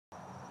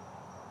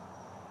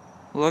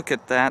Look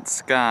at that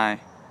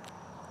sky.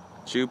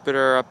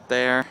 Jupiter up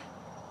there.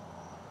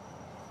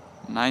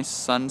 Nice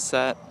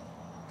sunset.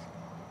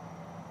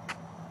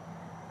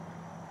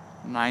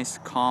 Nice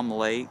calm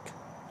lake.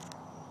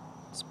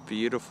 It's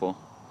beautiful.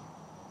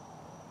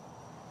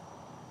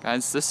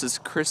 Guys, this is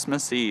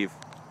Christmas Eve.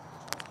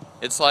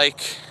 It's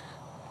like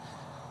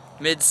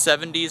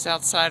mid-70s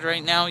outside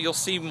right now. You'll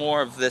see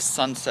more of this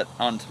sunset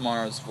on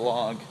tomorrow's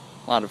vlog.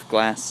 A lot of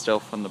glass still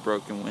from the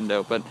broken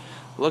window, but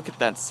look at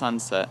that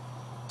sunset.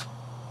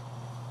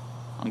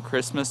 On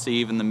Christmas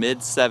Eve in the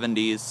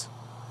mid-70s.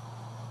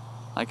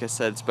 Like I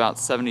said, it's about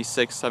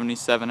 76,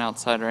 77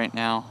 outside right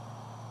now.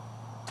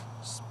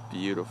 Just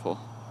beautiful.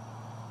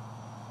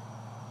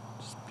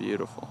 Just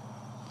beautiful.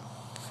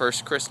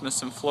 First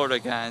Christmas in Florida,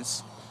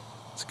 guys.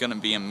 It's gonna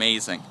be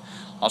amazing.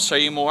 I'll show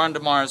you more on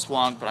tomorrow's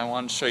vlog, but I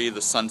want to show you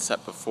the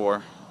sunset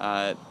before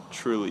it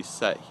truly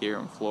set here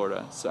in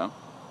Florida. So,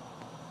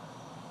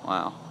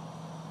 wow.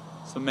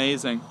 It's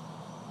amazing.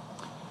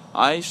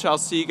 I shall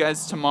see you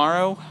guys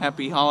tomorrow.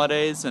 Happy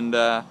holidays, and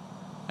I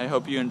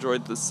hope you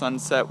enjoyed the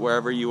sunset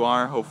wherever you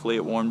are. Hopefully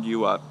it warmed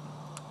you up.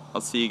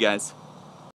 I'll see you guys.